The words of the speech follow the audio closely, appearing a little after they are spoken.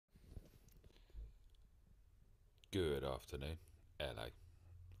Good afternoon. Hello.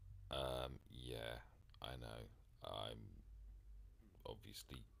 Yeah, I know. I'm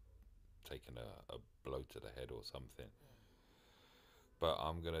obviously taking a blow to the head or something, but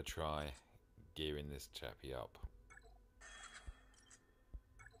I'm gonna try gearing this chappy up.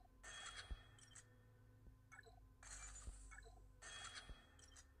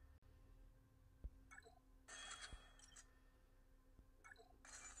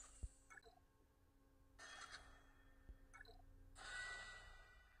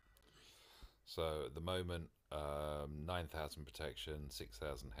 So at the moment, 9,000 protection,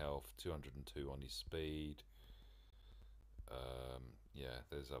 6,000 health, 202 on his speed. Yeah,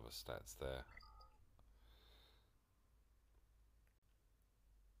 there's other stats there.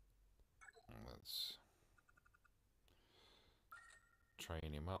 Let's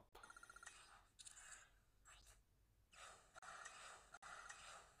train him up.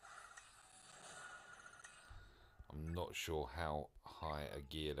 I'm not sure how high a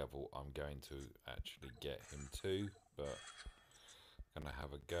gear level I'm going to actually get him to, but I'm gonna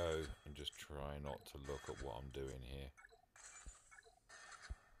have a go and just try not to look at what I'm doing here.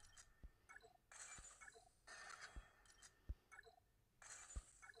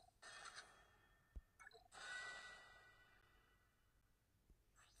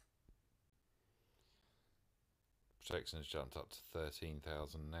 Protection's jumped up to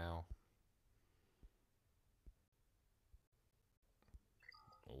 13,000 now.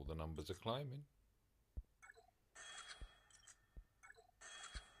 All the numbers are climbing.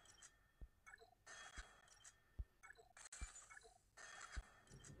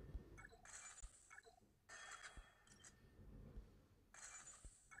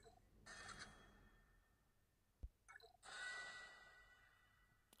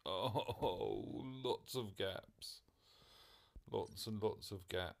 Oh, lots of gaps. Lots and lots of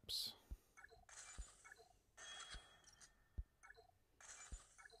gaps.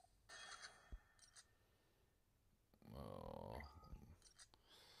 Oh,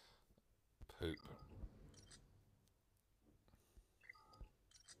 poop.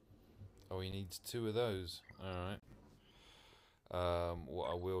 Oh, he needs two of those. Alright.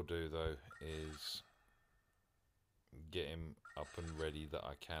 What I will do though is get him up and ready that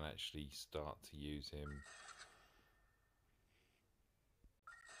I can actually start to use him.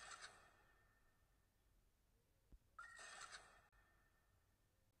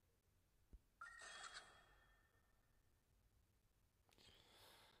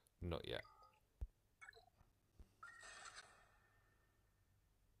 Not yet.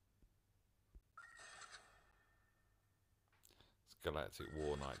 It's Galactic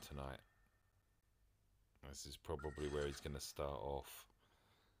War Night tonight. This is probably where he's going to start off.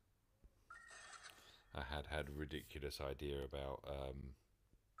 I had a ridiculous idea about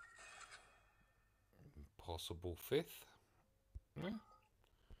possible fifth. Yeah.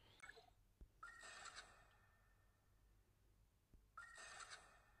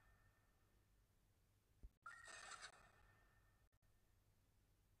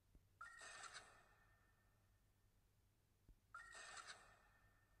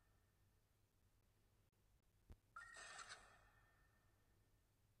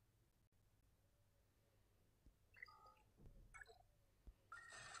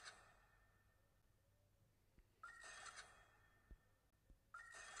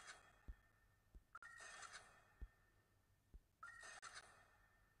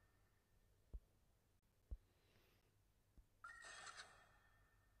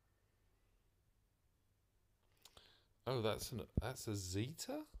 Oh, that's a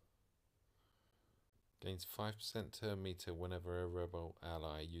Zeta? Gains 5% turn meter whenever a rebel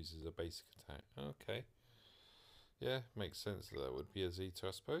ally uses a basic attack. Okay. Yeah, makes sense that would be a Zeta,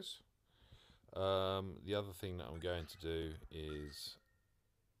 I suppose. The other thing that I'm going to do is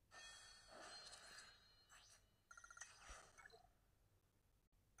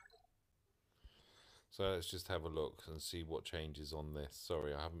so let's just have a look and see what changes on this.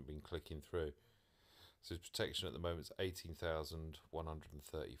 Sorry, I haven't been clicking through. So protection at the moment is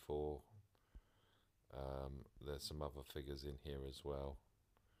 18,134. There's some other figures in here as well.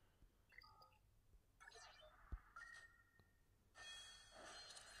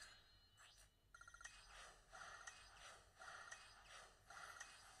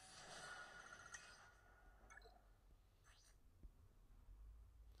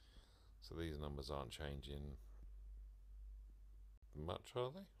 So these numbers aren't changing much,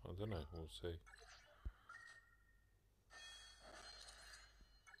 are they? I don't know. We'll see.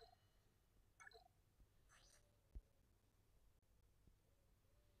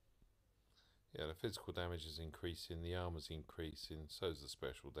 Yeah, the physical damage is increasing, the armor's increasing, so is the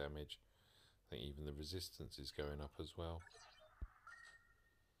special damage. I think even the resistance is going up as well.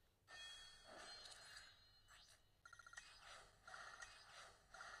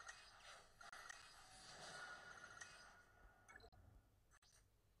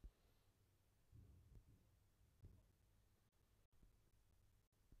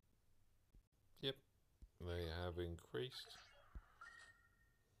 Yep, they have increased.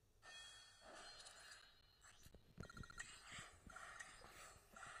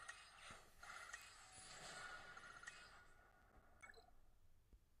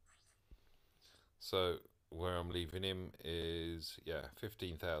 So where I'm leaving him is, yeah,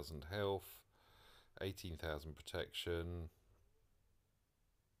 15,000 health, 18,000 protection,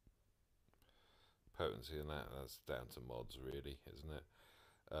 potency, and that's down to mods really, isn't it?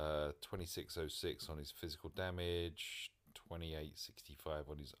 2606 on his physical damage, 2865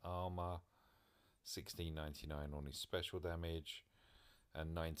 on his armor, 1699 on his special damage,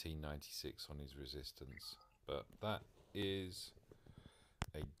 and 1996 on his resistance. But that is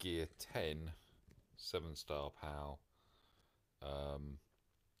a gear 10 7-star PAL.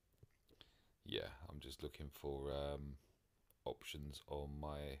 Yeah, I'm just looking for options on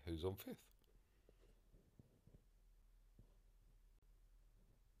my who's on 5th.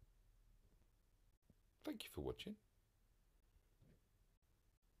 Thank you for watching.